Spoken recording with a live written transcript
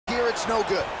it's no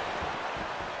good.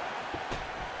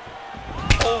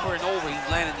 Over and over, he's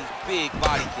landing these big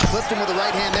body kicks. Flipped him with the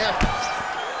right hand there.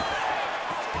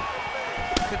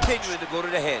 Continuing to go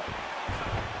to the head.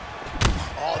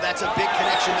 Oh, that's a big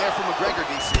connection there from McGregor,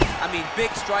 DC. I mean,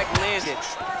 big strike landed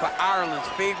for Ireland's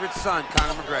favorite son,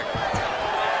 Conor McGregor.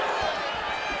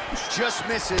 Just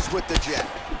misses with the jab.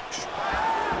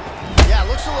 Yeah,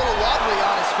 looks a little wobbly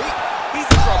on his feet. He's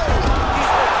in trouble. He's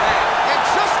hurt bad. And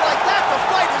just like that, the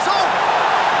fight is over.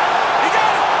 He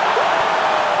got it!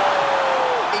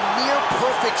 A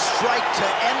near-perfect strike to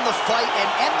end the fight and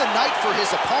end the night for his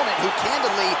opponent, who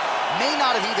candidly may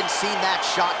not have even seen that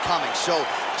shot coming. So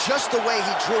just the way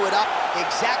he drew it up,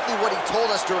 exactly what he told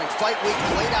us during fight week,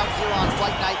 played out here on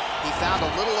fight night. He found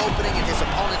a little opening in his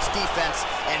opponent's defense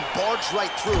and barged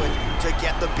right through it to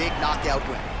get the big knockout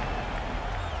win.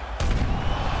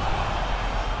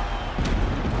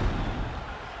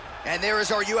 And there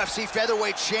is our UFC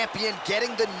featherweight champion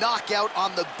getting the knockout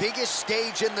on the biggest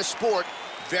stage in the sport.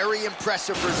 Very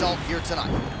impressive result here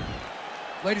tonight.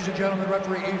 Ladies and gentlemen,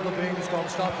 referee Yves Levine has called a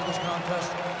stop to this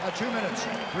contest at 2 minutes,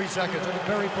 3 seconds of the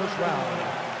very first round.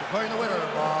 Declaring the winner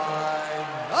by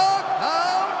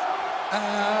knockout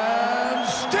and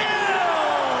still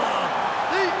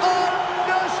the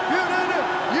undisputed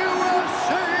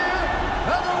UFC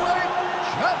featherweight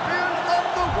champion of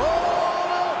the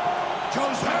world,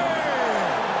 Jose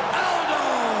Aldo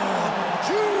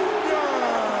Jr.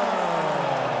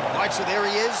 All right, so there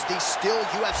he is, the still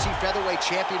UFC featherweight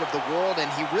champion of the world,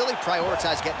 and he really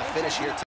prioritized getting a finish here tonight.